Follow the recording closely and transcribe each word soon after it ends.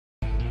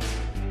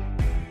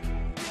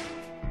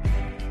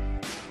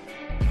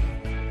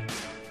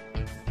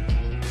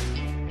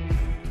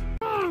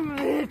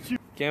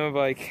Game of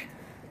bike.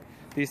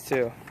 These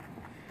two.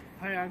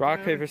 Hi,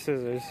 Rock, paper,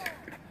 scissors.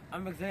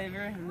 I'm Xavier,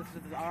 and this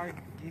is our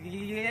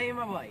game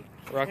of bike.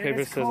 Rock,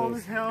 paper, It's cold as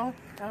scissors. hell,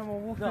 and I'm gonna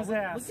whoop his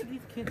ass. Look at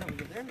these kids over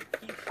here. They're in the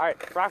teeth.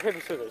 Alright, rock, paper,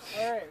 scissors.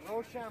 Alright,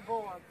 Rochambeau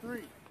on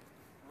 3.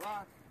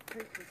 Rock,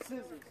 paper,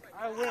 scissors.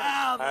 I win.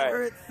 Ow, that Alright.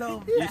 hurts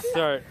so You bad.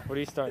 start. What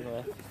are you starting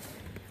with?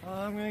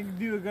 I'm gonna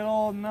do a good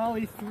old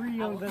nollie 3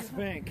 on this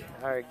bank.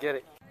 Alright, get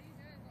it.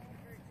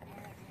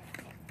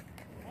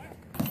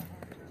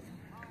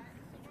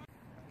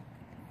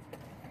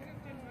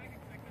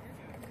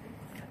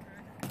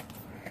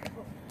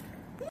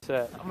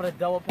 Set. I'm gonna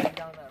double peg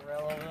down that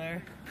rail over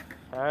there.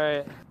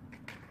 Alright.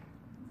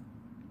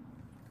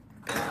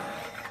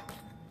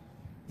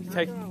 I'm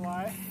not gonna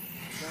lie,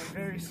 I'm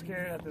very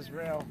scared at this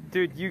rail.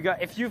 Dude, you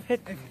got. If you've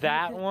hit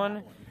that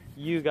one,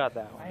 you got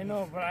that one. I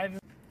know, but I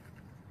just.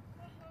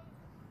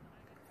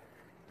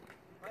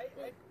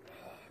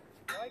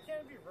 Why can't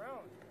it be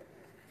round?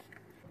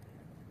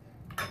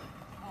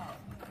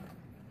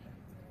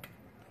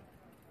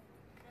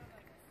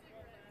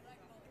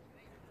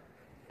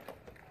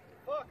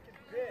 Fucking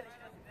bitch.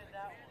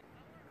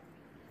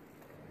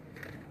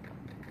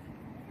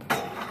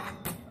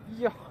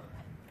 Yo.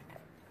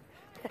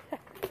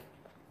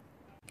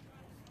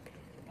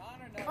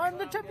 I'm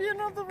the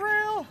champion of the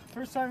rail!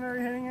 First time ever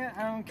hitting it,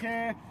 I don't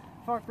care.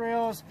 Fuck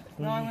rails.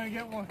 Now I'm gonna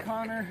get one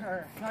Connor,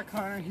 or not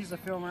Connor, he's a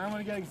filmer. I'm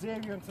gonna get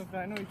Xavier on something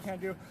I know he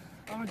can't do.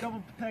 I'm gonna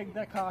double peg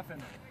that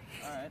coffin.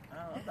 Alright,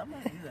 I'm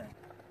gonna do that.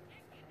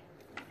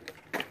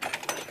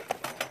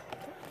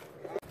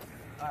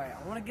 Alright,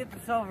 I wanna get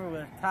this over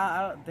with.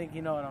 I don't think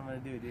you know what I'm gonna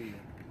do you?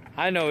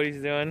 I know what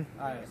he's doing.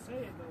 Alright,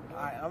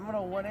 I'm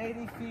gonna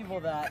 180 feeble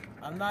that.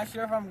 I'm not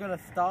sure if I'm gonna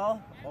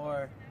stall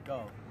or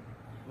go.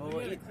 You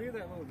gotta clear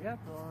that little gap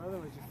though,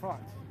 otherwise you're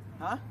fucked.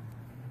 Huh?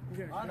 You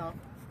gotta I know.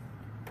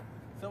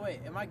 So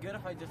wait, am I good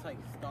if I just like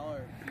stall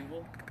or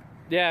feeble?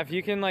 Yeah, if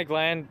you can like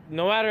land,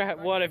 no matter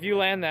what, if you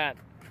land that,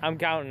 I'm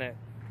counting it.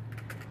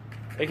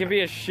 It can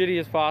be as shitty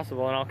as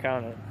possible and I'll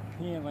count it.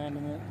 He ain't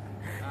landing it.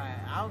 Alright,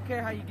 I don't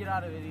care how you get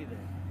out of it either.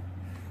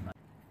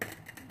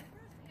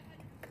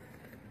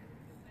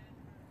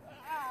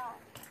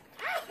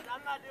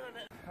 I'm not doing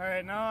it.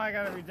 Alright, now I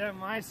gotta redeem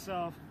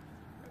myself.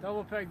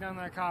 Double peg down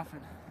that coffin.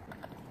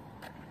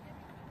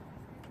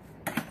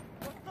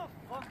 What the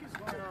fuck is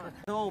going on?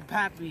 The old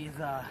pappy is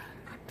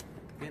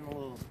getting a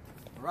little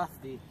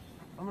rusty.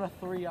 I'm gonna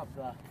 3 up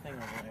the thing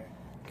over there.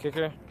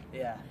 Kicker?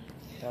 Yeah.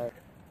 Alright.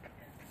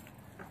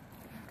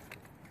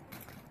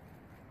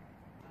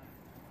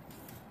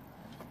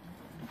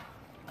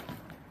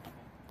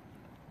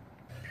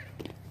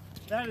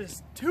 That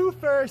is 2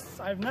 firsts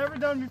I've never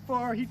done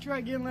before. He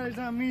tried getting letters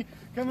on me,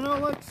 coming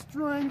out like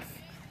strength.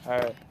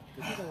 Alright.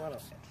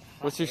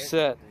 What's your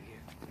set?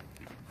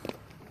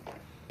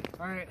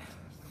 Alright,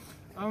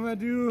 I'm gonna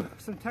do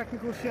some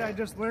technical shit I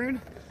just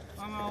learned.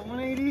 I'm a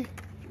 180,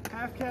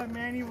 half cab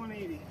Manny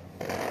 180.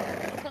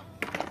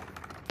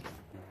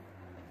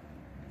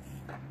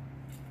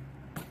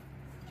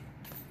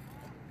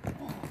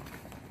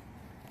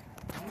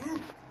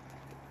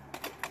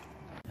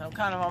 I'm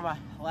kind of on my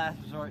last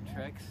resort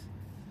tricks.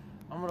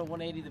 I'm gonna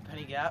 180 the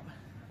penny gap.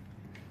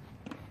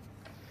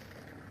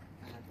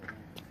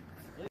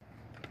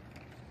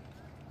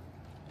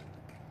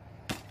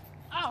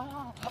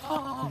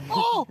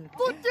 Oh,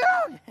 foot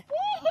down!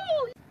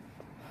 Woo-hoo!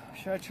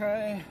 Should I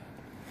try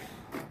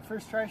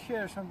first try shit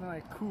or something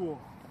like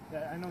cool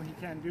that I know he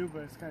can't do,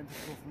 but it's kind of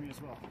difficult for me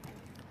as well?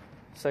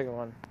 Second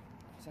one.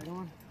 Second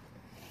one?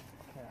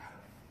 Yeah.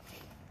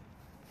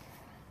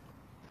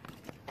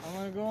 I'm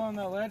gonna go on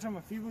that ledge on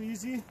my feeble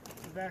easy,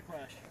 the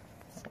backlash.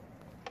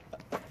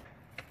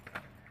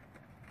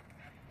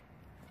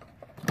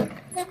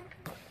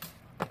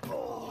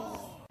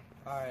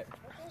 Alright.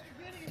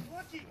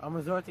 I'm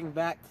resorting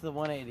back to the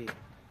 180.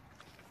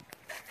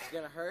 It's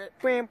gonna hurt.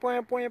 Bwam,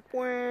 bwam, bwam,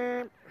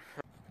 bwam.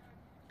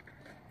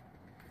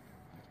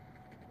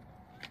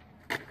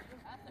 That's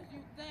a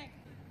huge thing.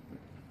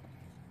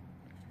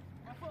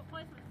 My foot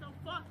placement is so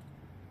fucked.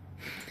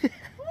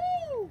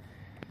 Woo!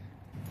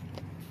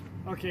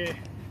 Okay,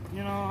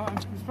 you know,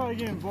 it's probably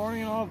getting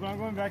boring and all, but I'm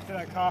going back to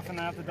that coffin.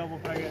 I have to double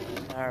peg it.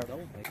 Alright.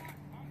 Double peg.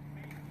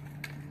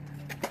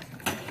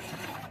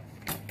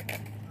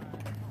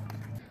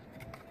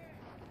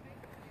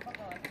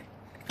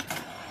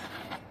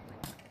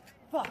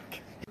 Fuck.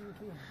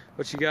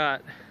 What you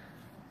got?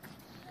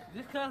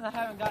 Just because I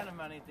haven't gotten him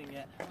on anything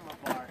yet. I'm a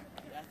bar.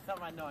 That's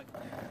something I know I can do.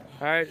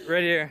 Alright,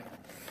 right here.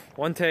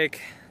 One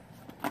take.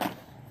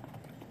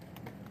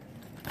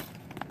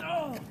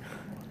 No!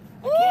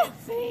 I can't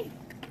see!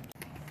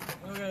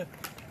 Okay,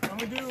 I'm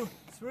gonna do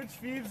switch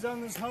feeds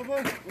on this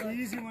Hoover, the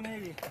easy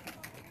 180.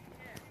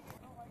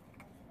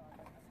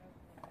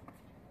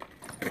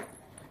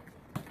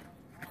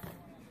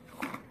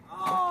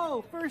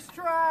 Oh, first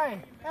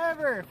try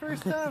ever,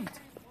 first attempt.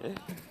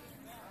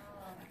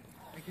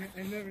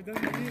 I've never done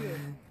that either.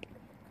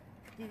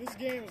 Dude, this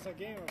game is a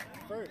game of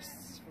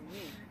firsts for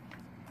me.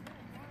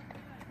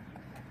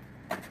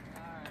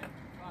 Alright,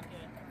 fuck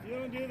it. If you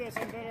don't do this,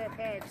 I'm better at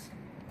pegs.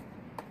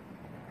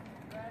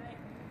 Yeah,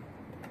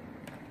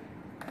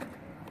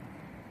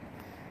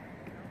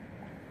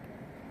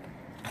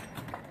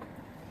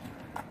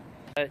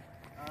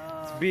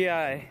 It's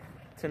B.I.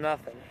 to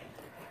nothing.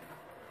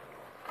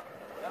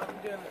 I'm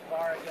doing the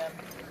bar again.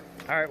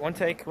 Alright, one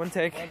take, one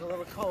take. It's a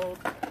little cold.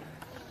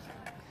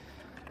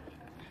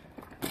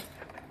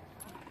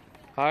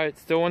 Alright,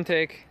 still one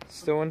take.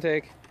 Still one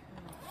take.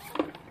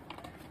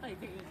 Hey,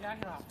 take your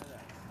jacket off of there.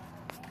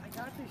 I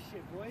got this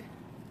shit, boy.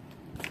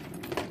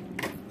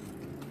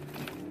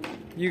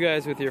 You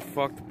guys with your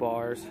fucked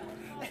bars.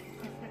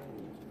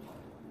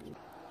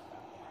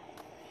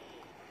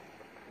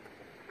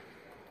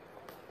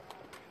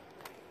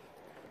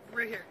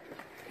 Right here.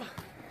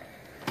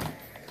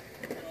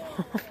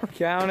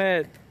 Count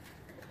it.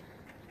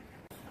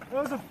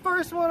 That was the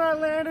first one I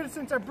landed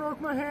since I broke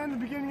my hand at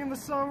the beginning of the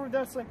summer.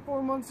 That's like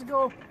 4 months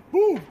ago.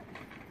 Boom!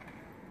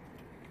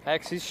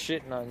 X, he's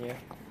shitting on you.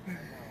 I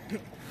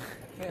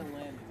can't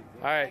land it.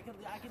 Alright.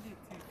 I can do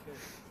 2 too.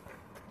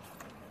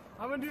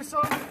 I'm gonna do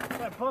something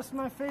that busts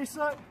my face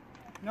up.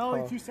 No,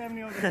 like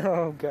 270 over there.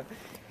 Oh god.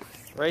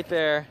 Right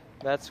there.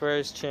 That's where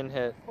his chin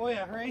hit. Oh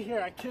yeah, right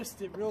here. I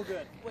kissed it real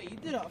good. Wait, you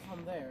did it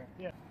from there?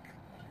 Yeah.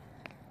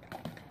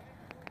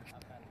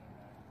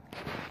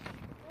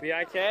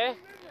 B.I.K.E? I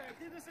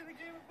did this in a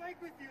game of bike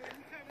with you, and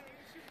you kind of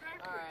shoot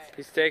backwards. Alright.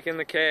 He's taking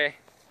the K.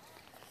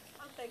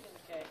 I'm taking the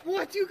K.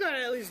 What? You gotta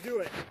at least do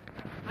it.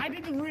 I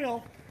did the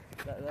rail.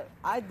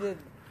 I did.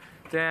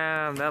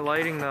 Damn, that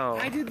lighting though.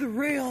 I did the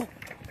rail.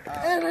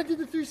 And I did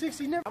the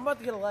 360. Never. I'm about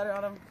to get a letter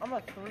on him. I'm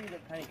a 3 to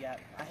penny gap.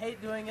 I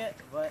hate doing it,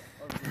 but.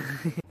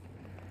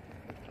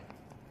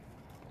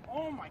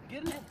 Oh my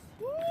goodness.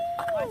 Woo!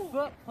 My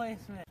foot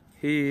placement.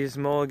 He's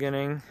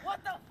mulliganing.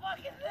 What the fuck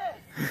is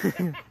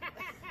this?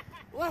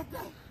 What the?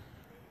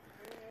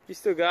 You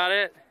still got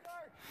it?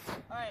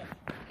 Alright.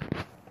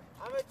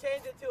 I'm gonna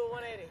change it to a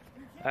 180.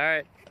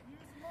 Alright.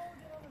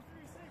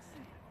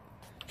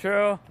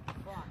 True.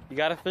 You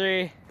got a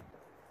 3.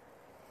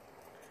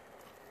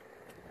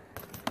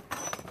 I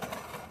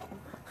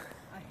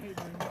hate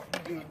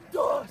doing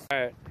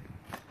Alright.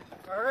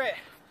 Alright.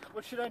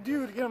 What should I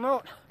do to get him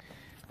out?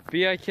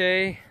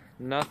 B.I.K.E,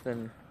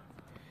 nothing.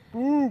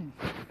 Boom.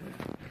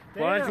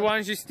 Why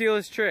don't you steal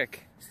his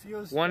trick? Steal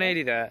his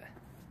 180 that.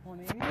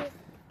 180 it?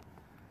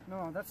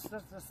 No, that's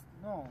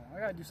no. I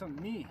gotta do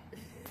something me.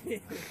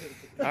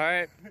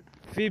 Alright.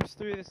 Phoebes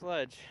through this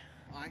ledge.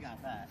 Oh, I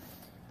got that.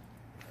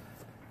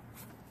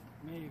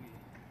 Maybe.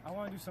 I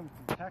want to do something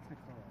technical.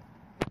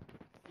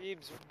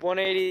 Phoebes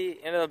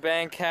 180 into the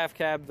bank, half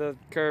cab the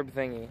curb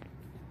thingy.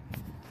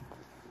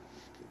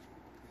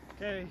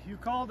 Okay, you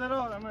called it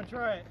out. I'm gonna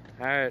try it.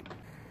 Alright.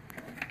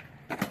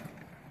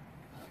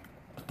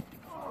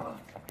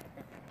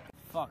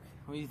 Fuck.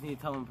 We just need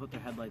to tell them to put their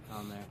headlights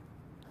on there.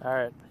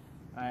 Alright.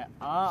 Alright,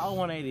 I'll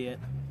 180 it.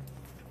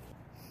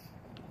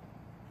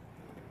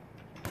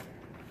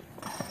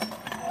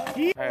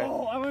 Alright.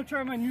 Oh, I'm gonna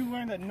try my new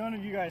learn that none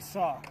of you guys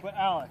saw, but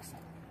Alex.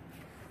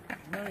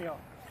 None of y'all.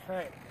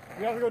 Alright,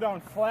 you have to go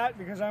down flat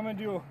because I'm gonna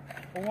do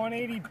a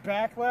 180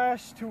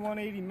 backlash to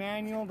 180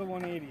 manual to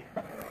 180.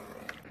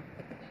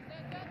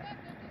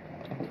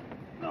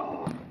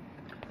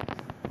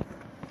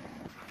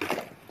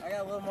 I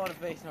got a little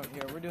motivation over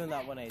here. We're doing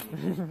that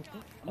 180.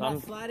 I'm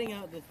not sliding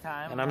out this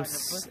time. And I'm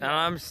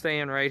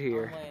staying right I'm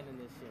here. landing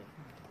this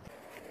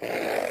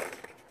shit.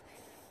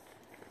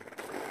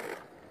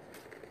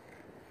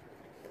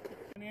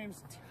 My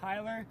name's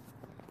Tyler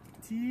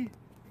T.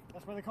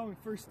 That's why they call me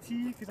First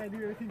T, because I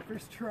do everything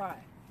first try.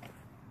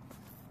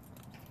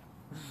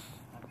 I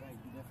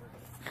beg to differ.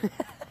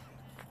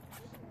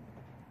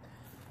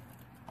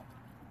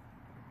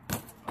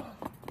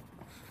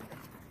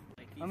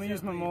 I'm gonna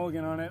use my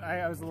mulligan on it.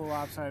 I was a little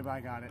lopsided, but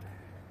I got it.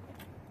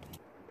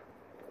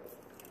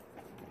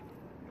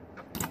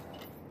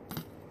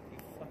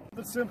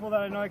 It's simple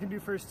that I know I can do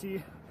first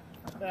tee,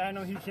 that I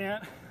know he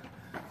can't.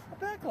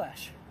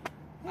 Backlash.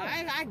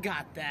 I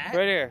got that.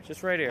 Right here,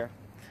 just right here.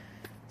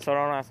 So I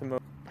don't have to move.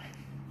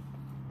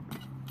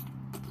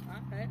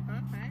 Alright.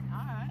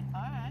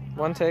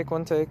 One take,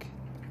 one take.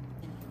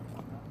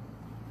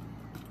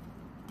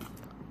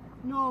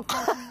 No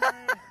fucking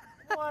way.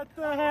 What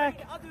the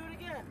heck? I'll do it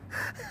again.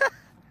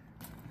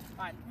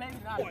 Alright, maybe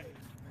not.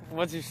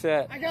 What's your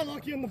set? I got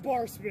lucky in the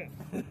bar spin.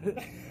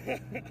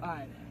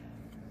 Alright.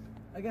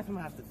 I guess I'm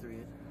gonna have to 3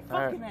 it. All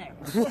Fucking right.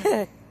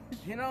 A.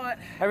 You know what?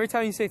 Every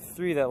time you say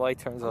 3, that light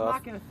turns I'm off.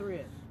 not gonna 3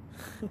 it.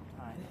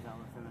 Alright,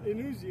 It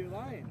knows you're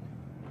lying.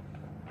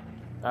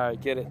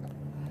 Alright, get it.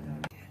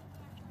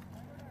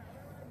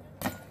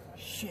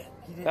 Shit.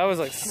 He did That was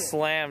like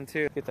slam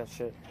too. Get that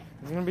shit.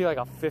 It's gonna be like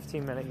a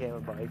 15-minute game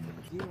of bike.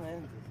 He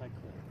lands this, I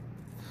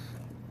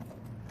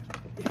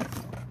quit.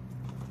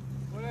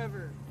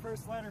 Whatever.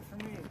 First letter for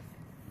me.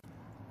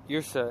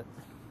 You're set.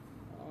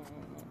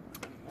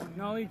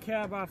 Nollie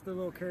cab off the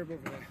little curb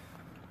over there.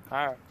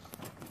 Alright.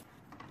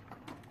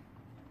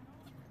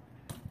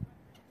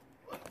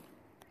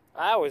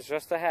 I was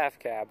just a half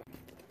cab.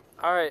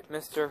 Alright,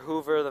 Mr.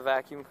 Hoover, the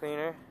vacuum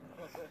cleaner.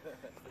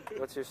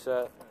 What's your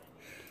set?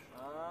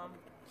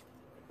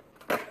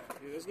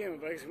 Dude, this game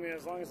of bike's gonna be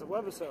as long as the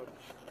webisode.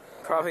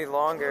 Probably I'm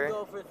longer.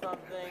 gonna go for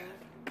something.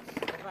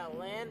 If I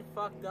land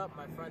fucked up,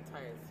 my front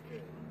tire is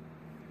screwed.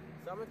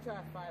 So I'm gonna try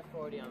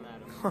 540 on that.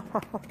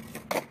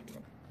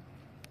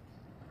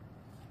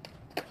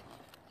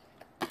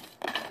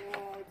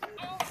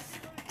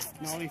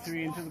 Nollie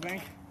 3 into the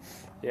bank.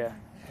 Yeah.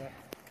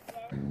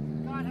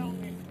 God help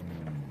me.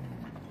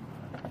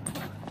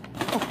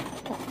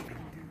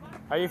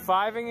 Are you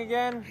fiving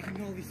again?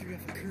 Nollie 3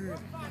 off the curb.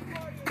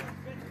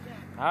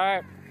 All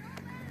right.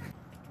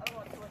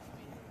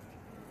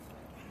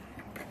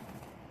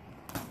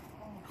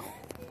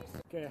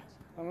 Okay,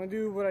 I'm gonna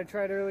do what I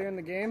tried earlier in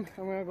the game.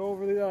 I'm gonna go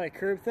over the like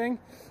curb thing.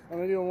 I'm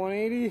gonna do a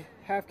 180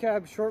 half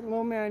cab short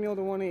low manual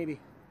to 180.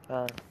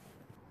 All right.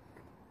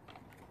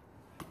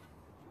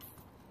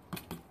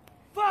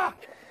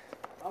 Fuck!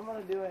 I'm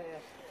gonna do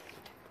it.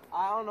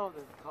 I don't know what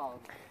this is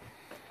called.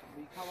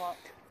 We come up.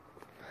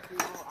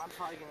 People, I'm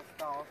probably gonna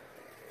stall.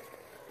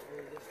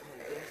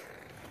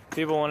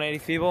 Feeble 180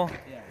 feeble?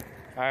 Yeah.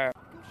 All right.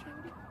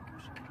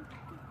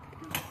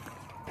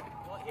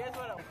 Well, here's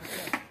what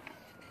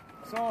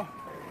So,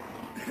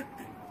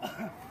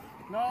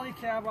 nollie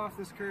cab off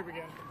this curb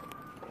again.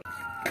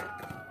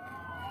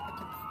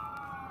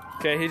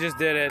 Okay, he just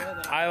did it.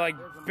 I like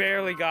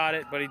barely got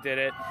it, but he did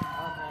it.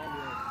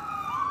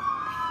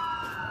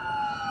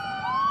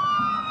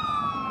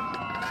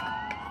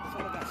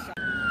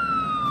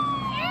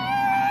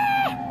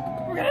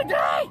 We're gonna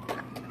die!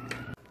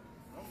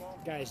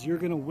 Guys, you're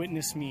gonna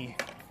witness me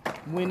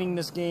winning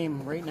this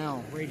game right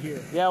now, right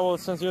here. Yeah, well,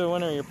 since you're the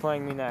winner, you're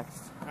playing me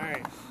next.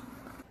 Alright.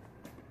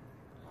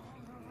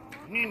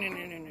 I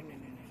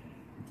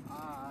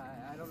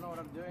don't know what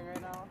I'm doing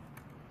right now.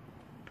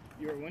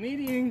 You're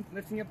 180ing,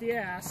 lifting up the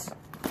ass.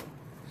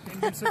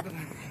 And doing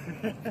something.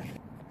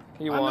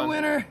 You I'm won. the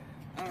winner.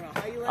 I don't know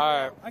how you let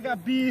All right. I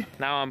got B.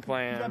 Now I'm You got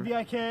playing.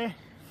 B.I.K.E.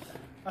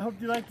 I hope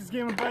you like this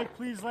game of bike.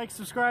 Please like,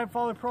 subscribe,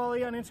 follow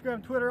Prawley on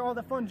Instagram, Twitter, all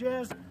that fun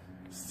jazz.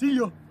 See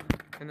ya.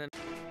 And then.